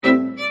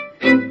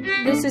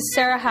This is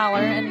Sarah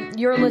Haller, and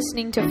you're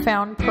listening to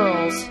Found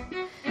Pearls.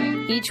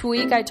 Each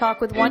week I talk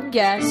with one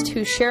guest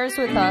who shares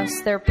with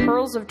us their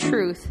pearls of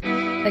truth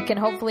that can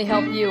hopefully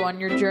help you on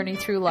your journey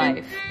through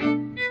life.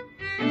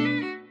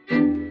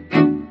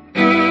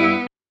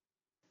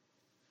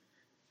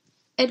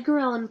 Edgar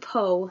Allan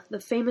Poe,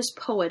 the famous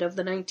poet of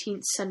the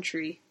 19th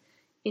century,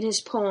 in his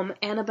poem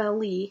Annabel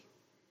Lee,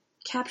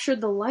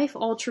 captured the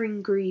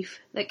life-altering grief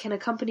that can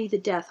accompany the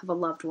death of a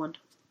loved one.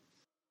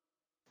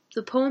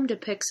 The poem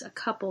depicts a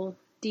couple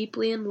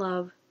deeply in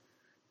love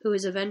who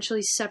is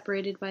eventually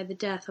separated by the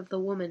death of the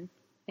woman,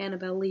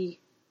 Annabel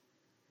Lee.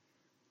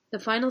 The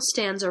final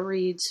stanza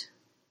reads,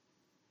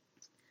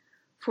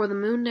 "For the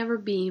moon never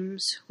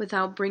beams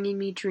without bringing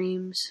me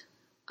dreams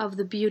of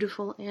the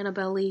beautiful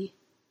Annabel Lee,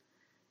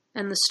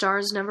 and the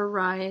stars never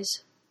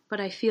rise, but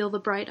I feel the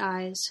bright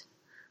eyes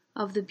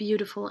of the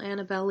beautiful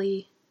Annabel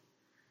Lee.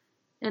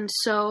 And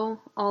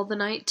so, all the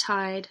night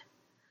tide,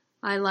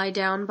 I lie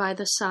down by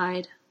the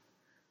side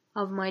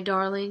of my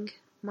darling,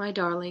 my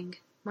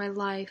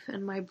life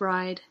and my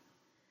bride,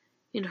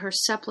 in her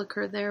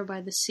sepulchre there by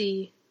the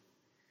sea,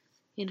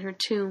 in her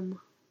tomb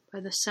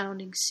by the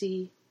sounding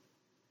sea."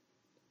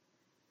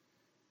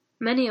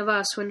 Many of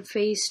us, when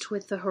faced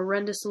with the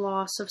horrendous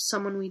loss of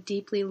someone we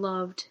deeply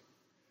loved,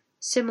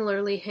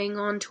 similarly hang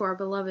on to our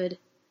beloved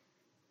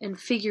and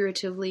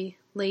figuratively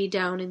lay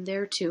down in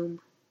their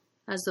tomb,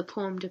 as the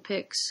poem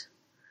depicts,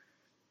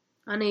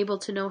 unable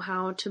to know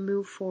how to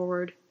move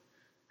forward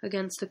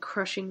against the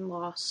crushing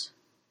loss.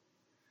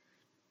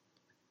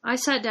 I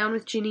sat down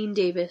with Janine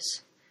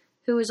Davis,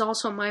 who is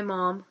also my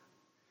mom,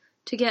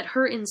 to get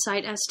her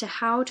insight as to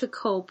how to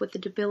cope with the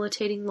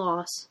debilitating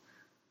loss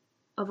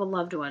of a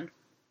loved one.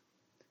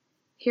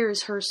 Here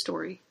is her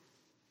story.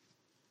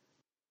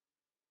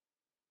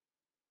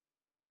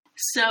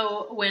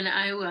 So when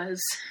I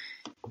was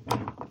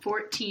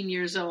 14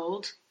 years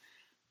old,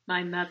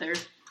 my mother,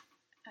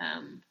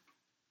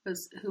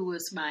 who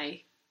was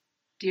my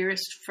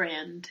dearest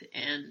friend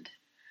and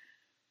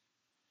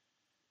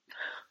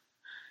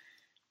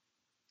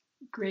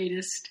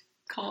greatest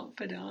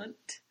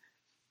confidant,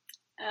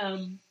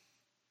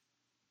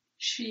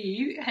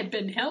 she had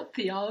been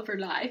healthy all of her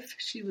life.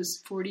 She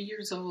was 40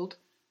 years old,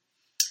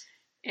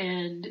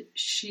 and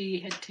she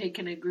had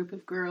taken a group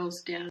of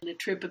girls down a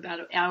trip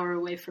about an hour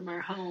away from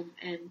our home,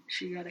 and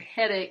she got a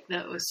headache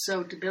that was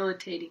so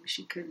debilitating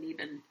she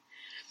couldn't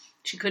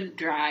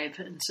drive,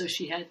 and so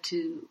she had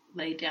to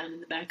lay down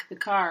in the back of the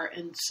car,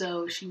 and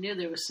so she knew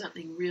there was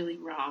something really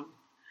wrong.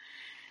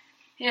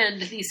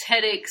 And these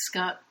headaches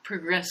got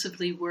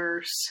progressively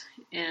worse,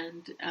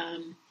 and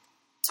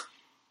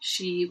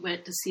she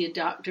went to see a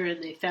doctor,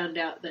 and they found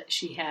out that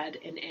she had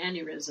an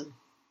aneurysm,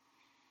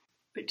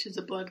 which is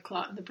a blood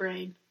clot in the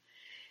brain.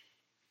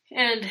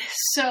 And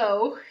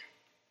so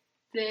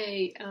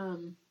they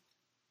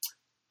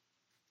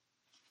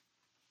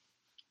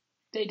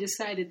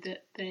decided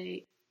that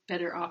they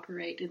better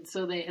operate, and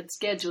so they had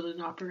scheduled an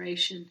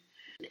operation.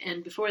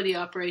 And before the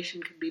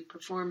operation could be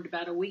performed,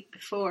 about a week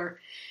before,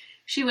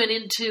 she went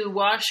in to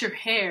wash her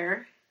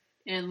hair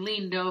and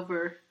leaned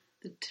over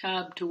the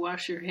tub to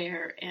wash her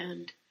hair,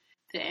 and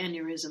the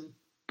aneurysm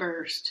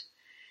burst.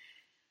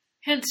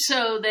 And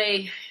so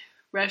they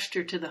rushed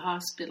her to the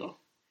hospital,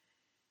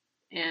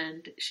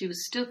 and she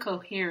was still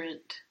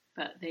coherent,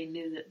 but they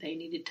knew that they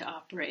needed to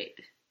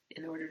operate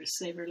in order to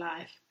save her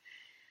life.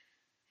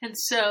 And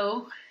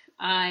so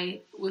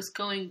I was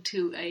going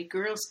to a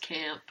girls'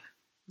 camp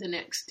the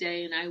next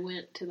day, and I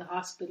went to the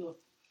hospital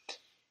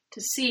to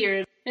see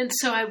her. And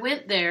so I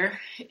went there,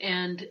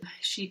 and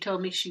she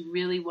told me she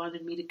really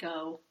wanted me to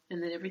go,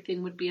 and that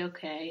everything would be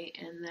okay,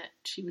 and that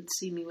she would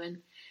see me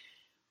when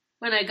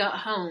I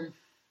got home.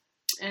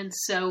 And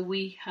so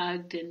we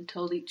hugged and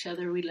told each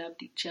other we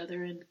loved each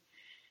other, and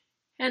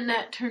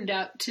that turned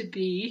out to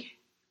be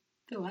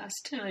the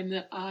last time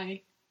that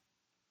I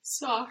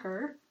saw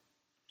her.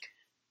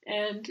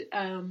 And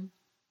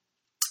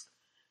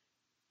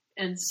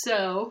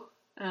so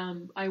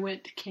I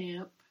went to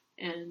camp,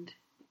 and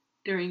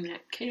during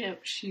that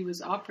camp she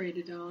was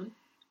operated on,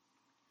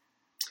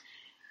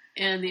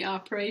 and the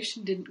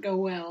operation didn't go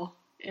well,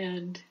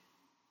 and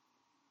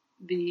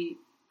the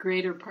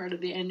greater part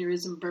of the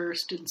aneurysm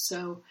burst, and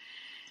so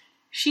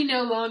she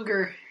no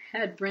longer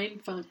had brain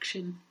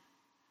function.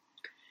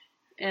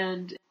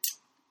 And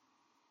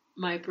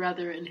my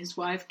brother and his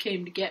wife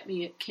came to get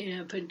me at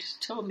camp and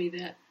just told me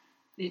that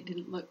it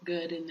didn't look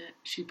good and that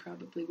she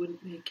probably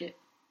wouldn't make it.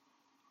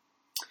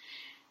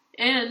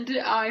 And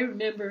I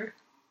remember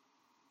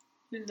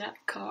in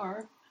that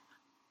car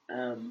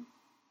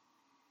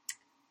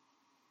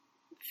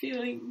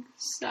feeling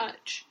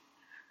such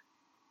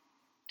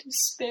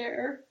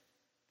despair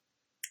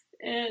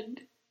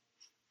and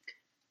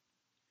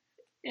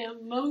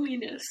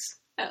loneliness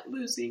at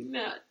losing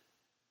the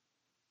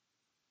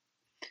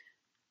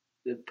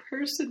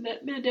person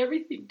that meant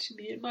everything to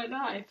me in my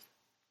life.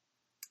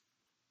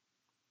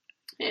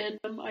 And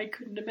I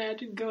couldn't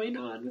imagine going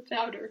on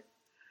without her,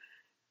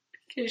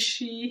 because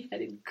she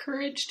had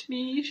encouraged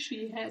me,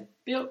 she had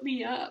built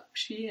me up,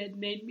 she had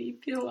made me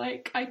feel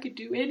like I could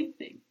do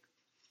anything.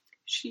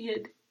 She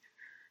had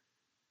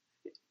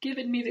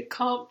given me the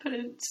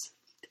confidence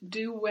to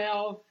do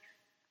well.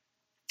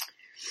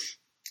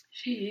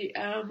 She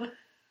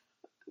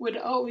would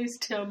always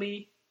tell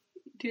me,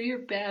 do your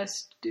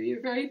best, do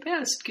your very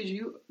best, because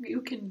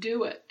you can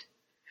do it.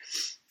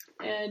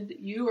 And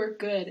you are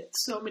good at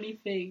so many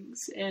things.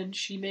 And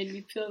she made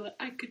me feel that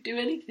I could do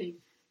anything.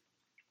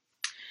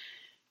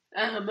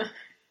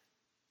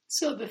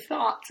 So the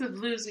thoughts of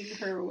losing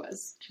her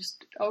was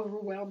just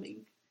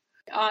overwhelming.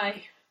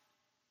 I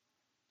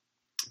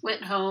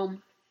went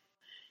home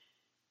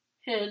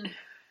and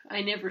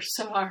I never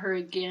saw her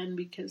again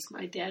because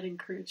my dad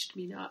encouraged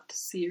me not to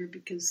see her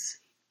because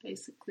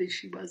basically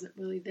she wasn't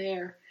really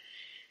there.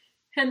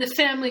 And the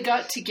family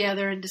got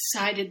together and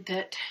decided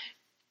that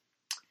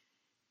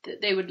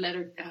they would let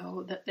her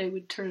go, that they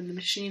would turn the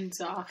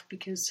machines off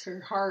because her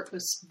heart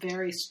was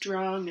very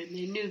strong and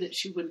they knew that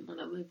she wouldn't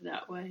want to live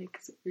that way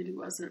because it really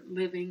wasn't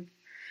living.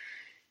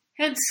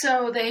 And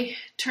so they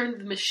turned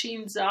the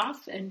machines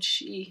off and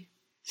she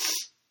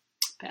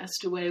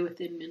passed away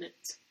within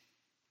minutes.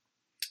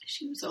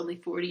 She was only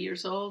 40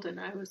 years old and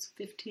I was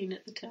 15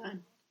 at the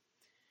time.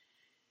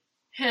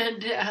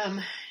 And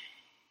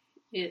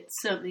it's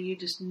something you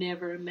just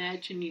never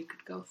imagine you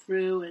could go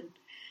through. And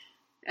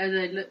as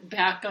I look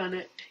back on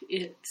it,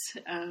 it's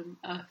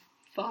a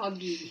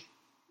foggy,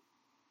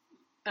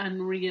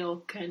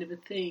 unreal kind of a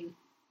thing.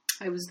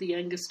 I was the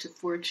youngest of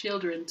 4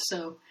 children,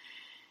 so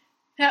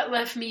that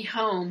left me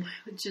home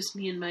with just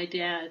me and my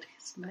dad.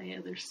 My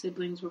other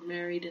siblings were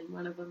married, and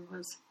one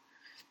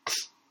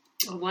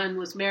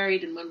was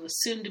married, and one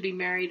was soon to be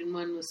married, and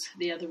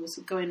the other was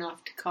going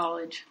off to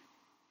college.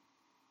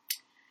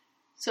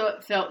 So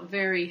it felt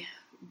very,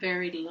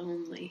 very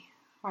lonely,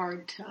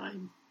 hard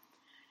time.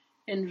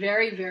 And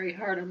very, very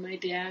hard on my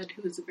dad,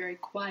 who was a very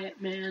quiet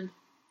man.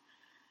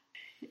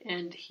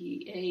 And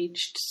he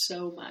aged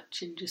so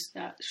much in just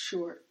that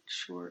short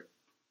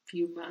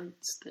few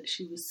months that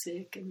she was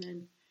sick and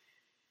then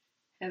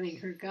having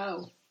her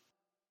go.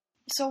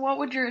 So what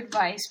would your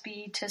advice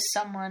be to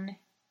someone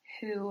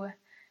who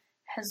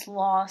has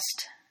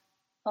lost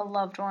a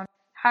loved one?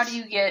 How do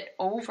you get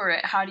over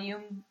it? How do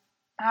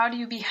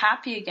you be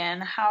happy again?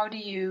 How do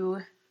you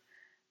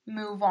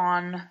move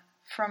on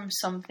from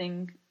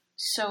something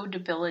so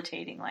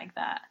debilitating like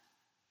that?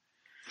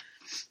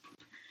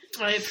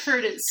 I've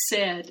heard it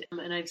said,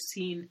 and I've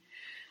seen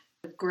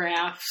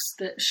graphs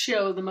that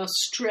show the most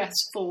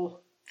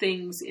stressful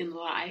things in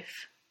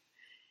life.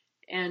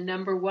 And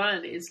number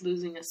 1 is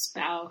losing a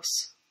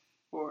spouse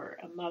or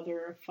a mother,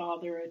 a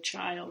father, a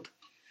child.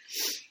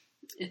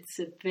 It's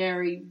a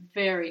very,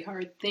 very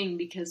hard thing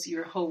because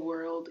your whole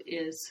world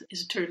is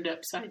turned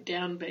upside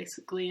down,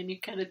 basically, and you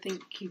kind of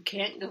think you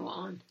can't go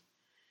on.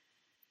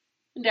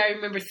 And I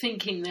remember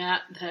thinking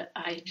that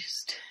I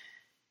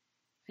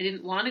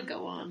didn't want to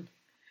go on.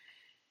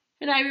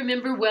 And I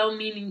remember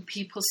well-meaning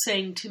people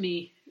saying to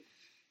me,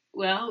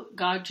 well,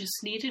 God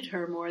just needed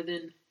her more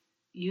than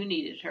you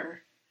needed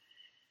her.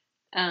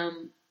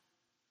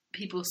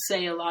 People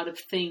say a lot of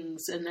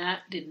things, and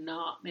that did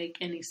not make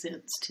any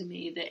sense to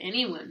me, that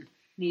anyone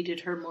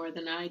needed her more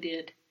than I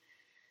did.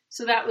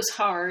 So that was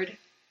hard.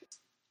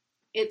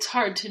 It's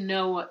hard to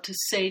know what to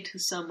say to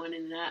someone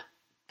in that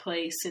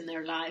place in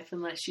their life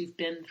unless you've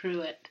been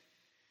through it.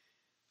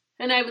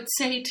 And I would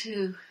say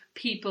to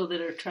people that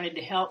are trying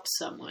to help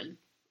someone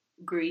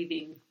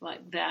grieving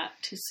like that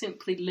to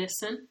simply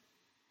listen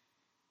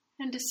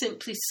and to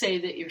simply say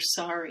that you're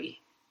sorry.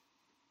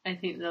 I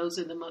think those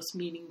are the most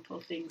meaningful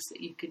things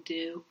that you could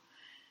do.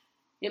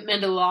 It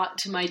meant a lot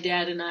to my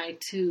dad and I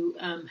to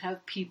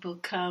have people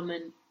come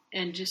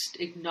and just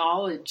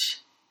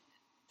acknowledge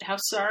how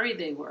sorry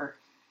they were.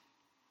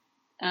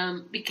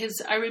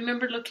 Because I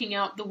remember looking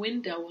out the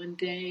window one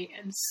day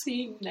and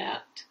seeing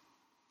that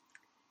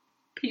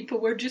people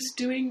were just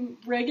doing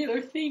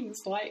regular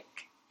things like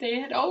they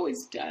had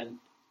always done.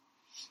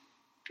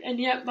 And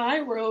yet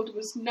my world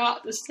was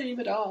not the same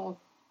at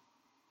all.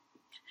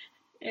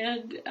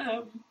 And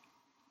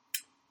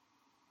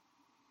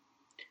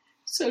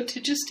so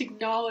to just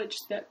acknowledge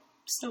that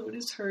someone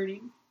is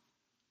hurting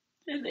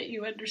and that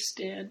you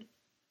understand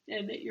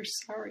and that you're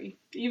sorry,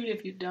 even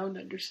if you don't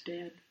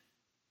understand.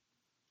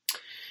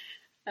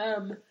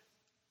 The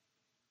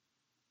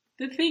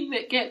thing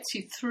that gets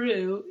you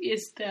through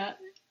is that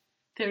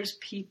there's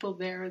people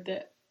there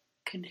that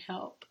can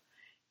help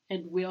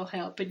and will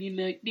help, and you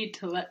need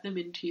to let them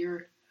into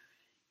your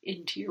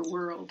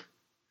world.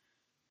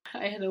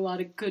 I had a lot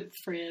of good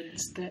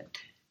friends that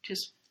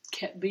just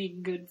kept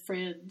being good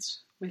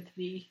friends with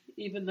me,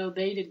 even though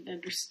they didn't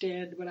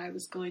understand what I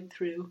was going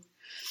through.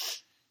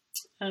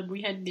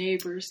 We had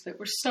neighbors that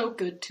were so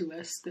good to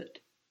us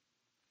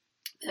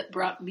that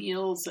brought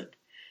meals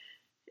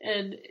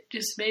and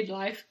just made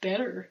life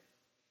better,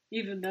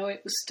 even though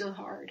it was still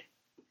hard.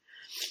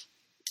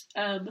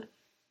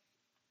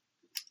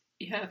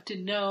 You have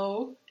to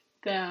know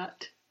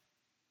that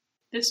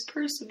this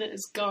person that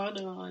has gone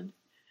on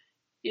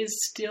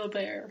is still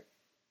there.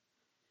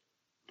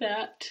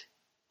 that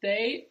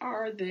they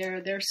are there.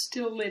 They're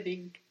still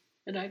living.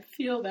 And I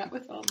feel that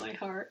with all my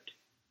heart.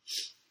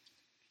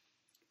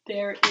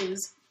 There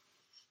is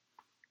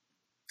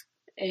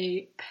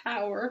a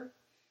power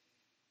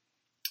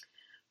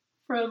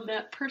from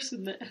that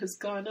person that has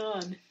gone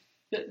on,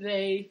 that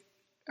they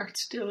are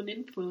still an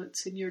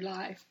influence in your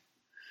life.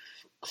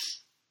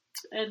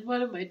 And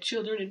one of my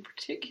children in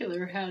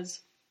particular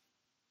has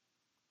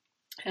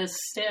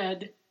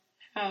said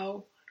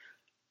how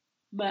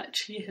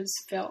much he has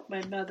felt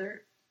my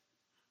mother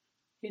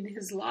in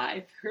his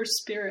life, her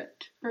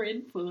spirit, her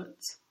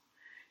influence.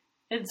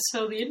 And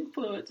so the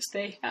influence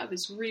they have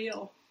is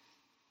real,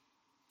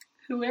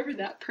 whoever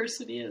that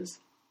person is.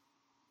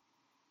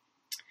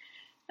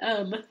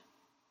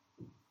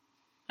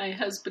 My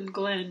husband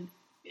Glenn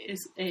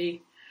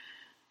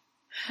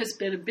has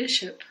been a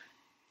bishop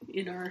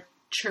in our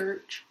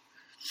church,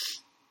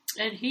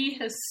 and he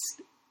has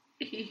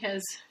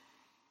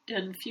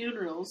done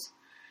funerals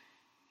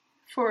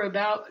for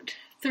about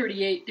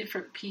 38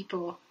 different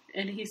people,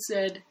 and he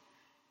said,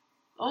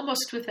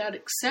 almost without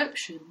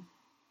exception,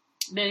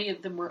 many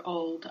of them were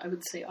old. I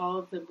would say all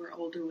of them were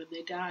older when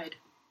they died.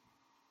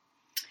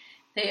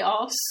 They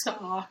all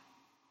saw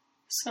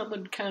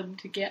someone come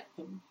to get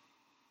them.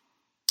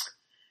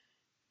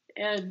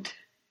 And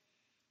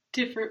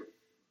different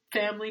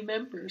family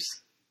members.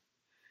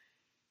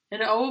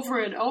 And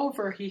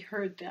over he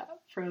heard that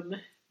from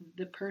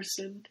the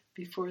person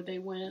before they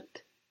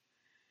went.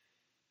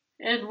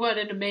 And what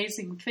an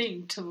amazing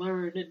thing to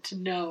learn and to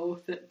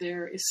know that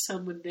there is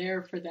someone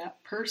there for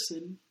that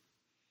person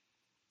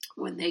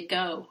when they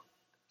go.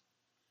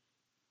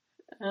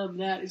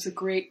 That is a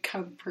great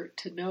comfort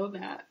to know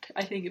that.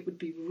 I think it would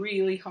be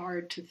really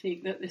hard to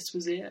think that this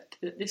was it,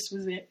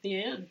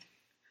 the end,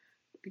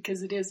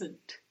 because it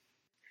isn't.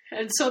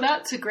 And so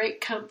that's a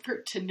great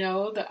comfort to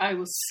know that I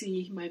will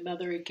see my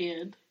mother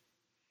again.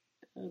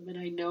 And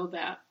I know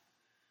that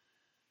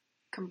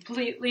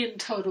completely and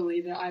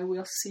totally that I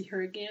will see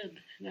her again.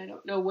 And I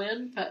don't know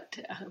when, but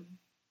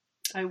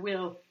I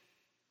will.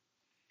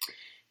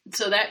 And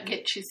so that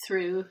gets you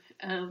through.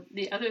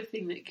 The other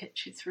thing that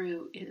gets you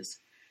through is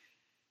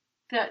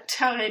that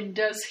time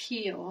does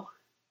heal,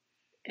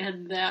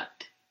 and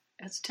that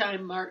as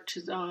time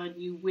marches on,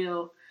 you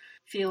will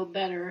feel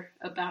better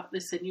about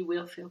this and you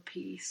will feel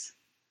peace.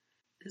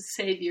 The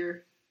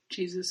Savior,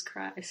 Jesus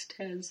Christ,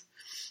 has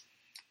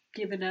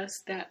given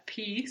us that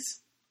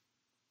peace,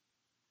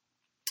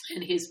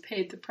 and He's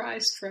paid the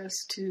price for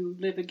us to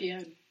live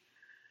again.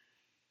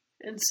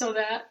 And so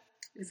that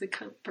is a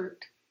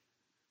comfort,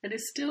 and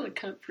it's still a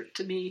comfort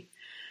to me.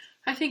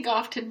 I think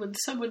often when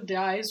someone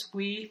dies,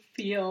 we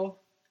feel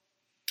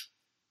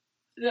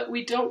that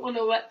we don't want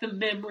to let the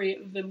memory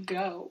of them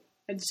go,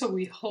 and so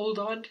we hold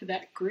on to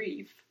that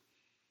grief.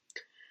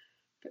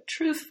 But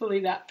truthfully,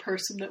 that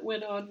person that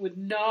went on would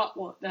not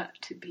want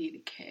that to be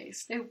the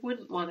case. They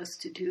wouldn't want us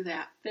to do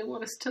that. They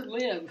want us to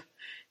live.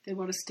 They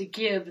want us to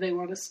give. They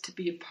want us to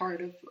be a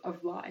part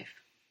of life.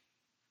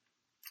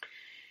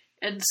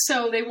 And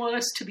so they want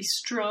us to be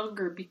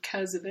stronger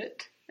because of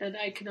it. And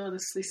I can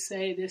honestly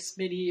say this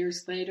many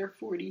years later,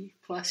 40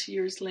 plus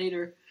years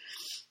later,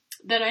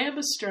 that I am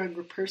a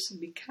stronger person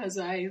because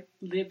I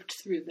lived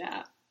through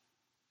that.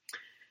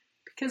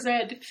 Because I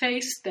had to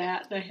face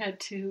that, and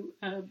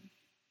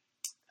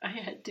I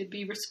had to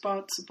be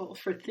responsible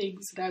for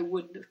things that I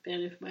wouldn't have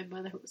been if my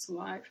mother was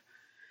alive.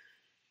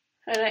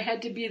 And I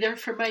had to be there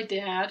for my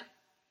dad.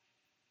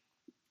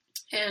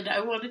 And I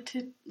wanted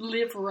to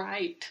live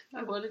right.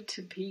 I wanted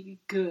to be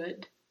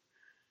good.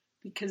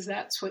 Because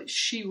that's what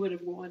she would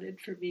have wanted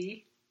for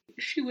me.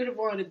 She would have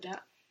wanted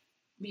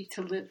me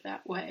to live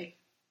that way.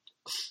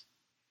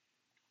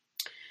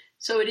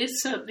 So it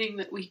is something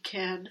that we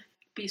can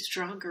be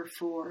stronger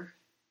for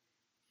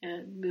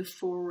and move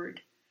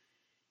forward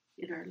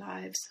in our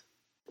lives.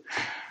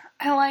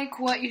 I like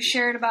what you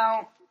shared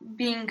about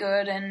being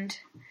good and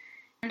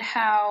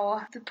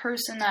how the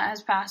person that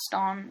has passed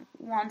on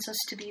wants us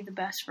to be the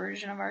best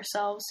version of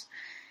ourselves.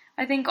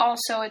 I think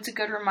also it's a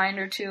good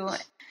reminder to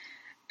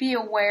be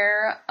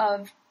aware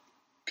of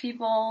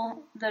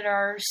people that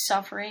are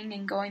suffering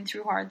and going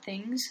through hard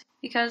things,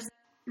 because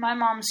my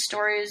mom's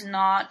story is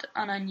not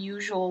an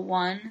unusual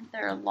one.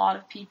 There are a lot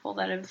of people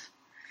that have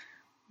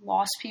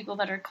lost people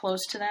that are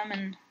close to them,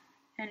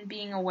 and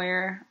being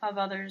aware of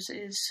others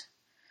is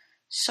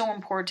so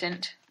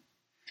important.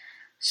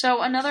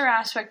 So another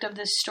aspect of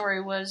this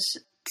story was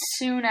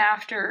soon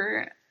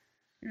after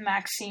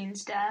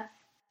Maxine's death,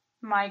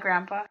 my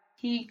grandpa,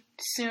 he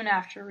soon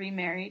after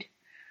remarried.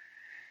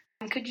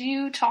 Could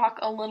you talk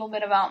a little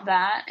bit about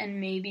that and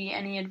maybe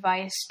any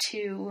advice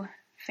to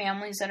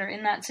families that are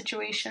in that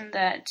situation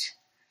that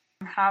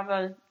have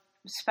a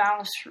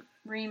spouse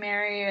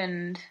remarry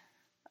and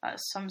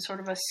some sort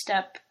of a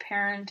step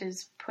parent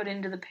is put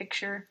into the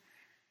picture?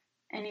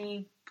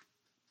 Any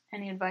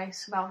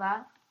advice about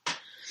that?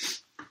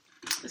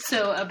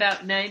 So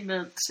about 9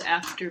 months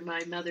after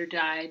my mother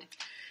died,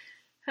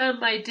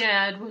 my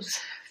dad was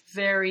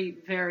very,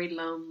 very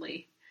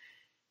lonely.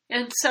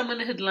 And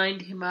someone had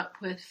lined him up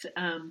with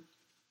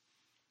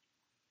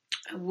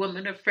a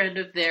woman, a friend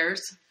of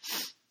theirs,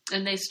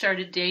 and they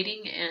started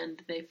dating,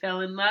 and they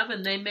fell in love,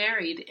 and they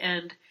married.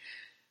 And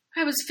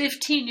I was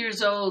 15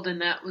 years old,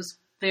 and that was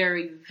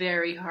very,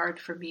 very hard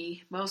for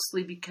me,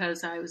 mostly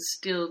because I was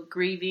still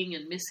grieving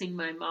and missing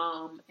my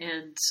mom,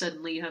 and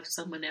suddenly you have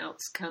someone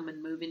else come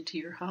and move into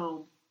your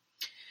home.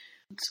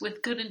 It's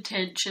with good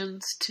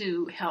intentions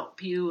to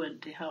help you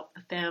and to help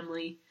the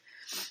family.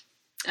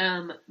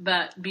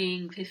 But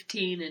being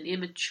 15 and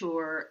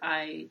immature,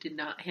 I did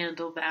not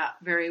handle that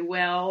very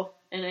well,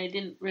 and I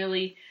didn't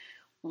really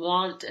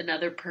want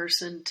another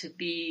person to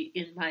be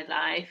in my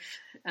life.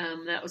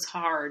 That was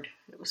hard.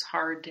 It was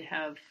hard to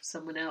have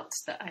someone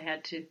else that I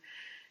had to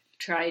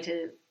try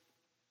to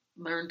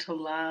learn to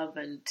love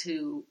and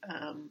to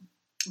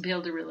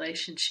build a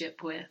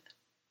relationship with.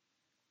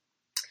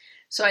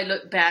 So I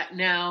look back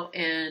now,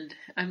 and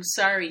I'm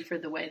sorry for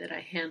the way that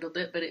I handled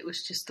it, but it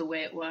was just the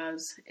way it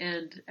was.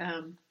 And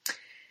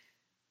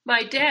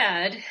my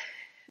dad,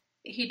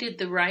 he did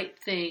the right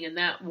thing, and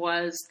that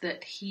was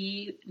that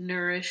he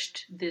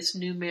nourished this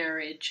new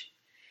marriage,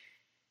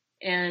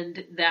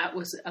 and that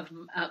was of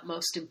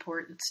utmost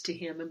importance to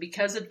him. And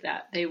because of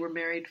that, they were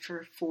married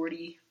for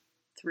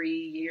 43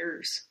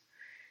 years.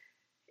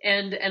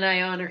 And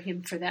I honor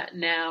him for that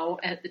now.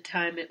 At the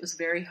time, it was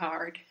very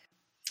hard.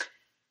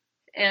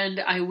 And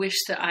I wish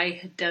that I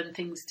had done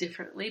things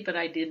differently, but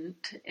I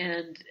didn't.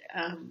 And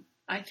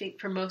I think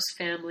for most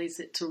families,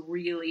 it's a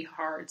really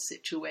hard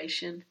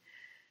situation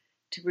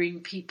to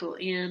bring people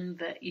in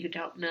that you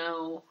don't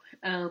know.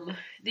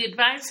 The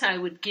advice I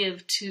would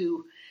give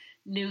to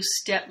new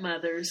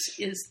stepmothers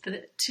is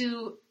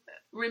to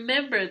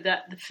remember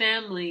that the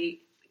family,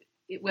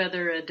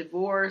 whether a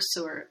divorce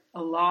or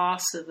a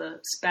loss of a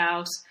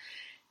spouse,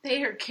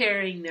 they are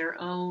carrying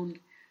their own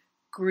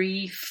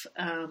grief,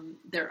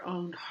 their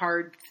own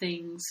hard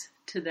things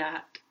to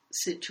that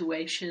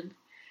situation,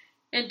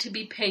 and to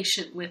be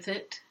patient with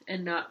it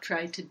and not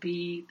try to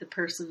be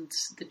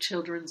the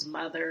children's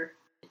mother.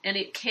 And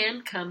it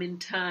can come in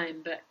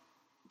time, but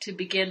to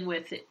begin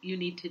with, you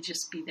need to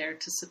just be there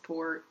to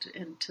support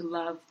and to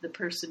love the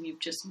person you've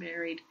just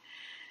married,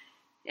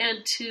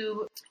 and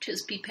to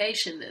just be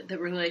patient. The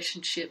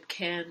relationship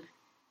can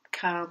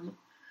come,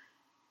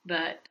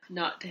 but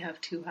not to have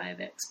too high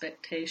of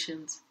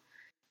expectations.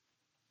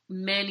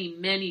 Many,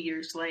 many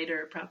years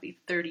later, probably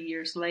 30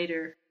 years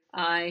later,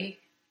 I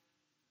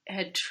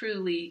had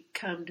truly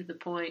come to the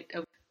point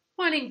of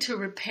wanting to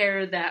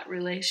repair that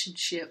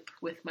relationship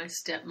with my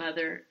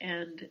stepmother.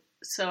 And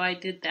so I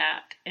did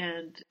that.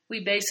 And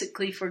we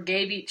basically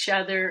forgave each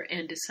other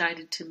and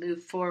decided to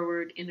move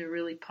forward in a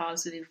really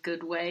positive,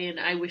 good way. And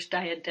I wished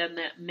I had done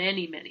that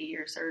many, many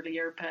years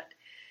earlier.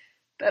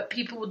 But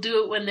people will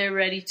do it when they're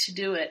ready to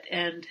do it.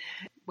 And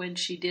when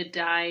she did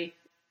die,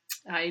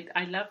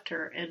 I loved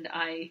her, and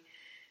I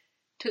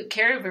took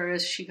care of her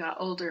as she got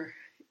older,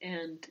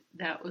 and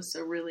that was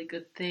a really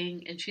good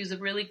thing. And she's a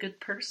really good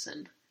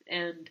person,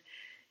 and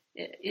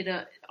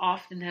it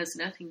often has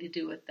nothing to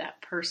do with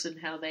that person,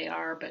 how they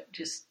are, but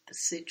just the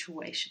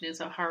situation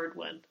is a hard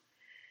one.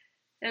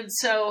 And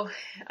so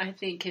I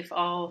think if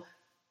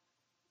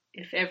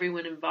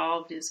everyone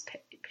involved is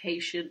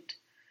patient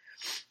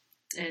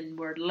and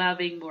more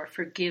loving, more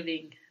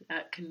forgiving,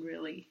 that can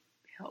really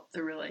help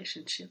the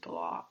relationship a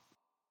lot.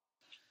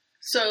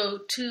 So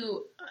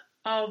to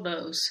all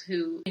those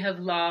who have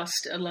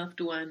lost a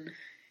loved one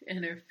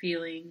and are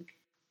feeling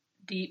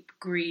deep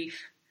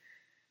grief,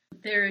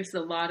 there is a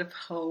lot of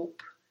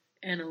hope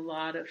and a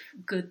lot of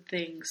good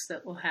things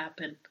that will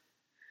happen.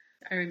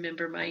 I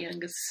remember my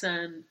youngest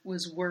son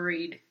was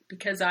worried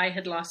because I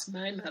had lost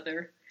my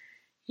mother.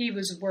 He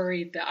was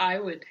worried that I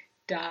would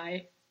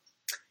die.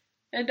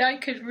 And I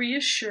could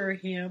reassure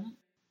him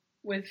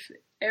with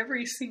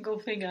every single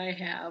thing I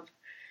have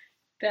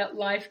that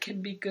life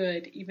can be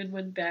good even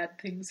when bad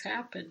things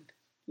happen.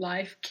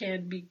 Life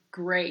can be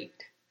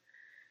great.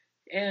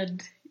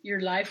 And your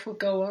life will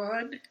go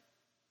on,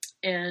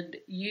 and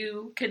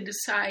you can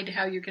decide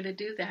how you're going to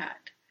do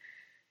that.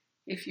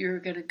 If you're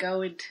going to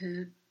go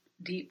into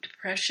deep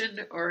depression,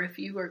 or if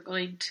you are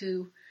going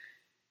to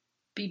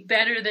be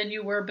better than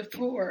you were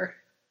before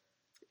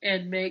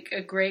and make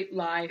a great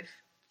life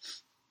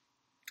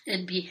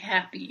and be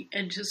happy,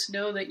 and just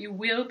know that you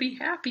will be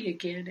happy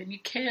again, and you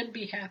can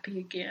be happy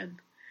again,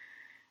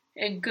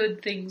 and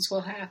good things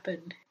will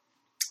happen.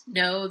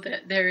 Know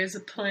that there is a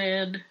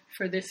plan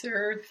for this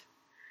earth.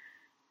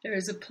 There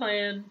is a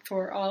plan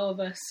for all of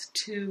us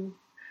to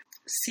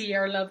see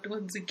our loved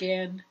ones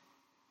again,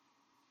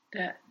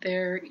 that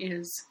there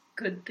is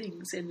good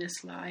things in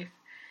this life.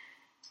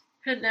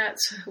 And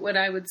that's what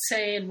I would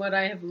say and what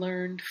I have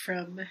learned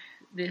from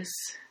this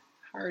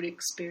hard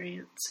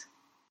experience.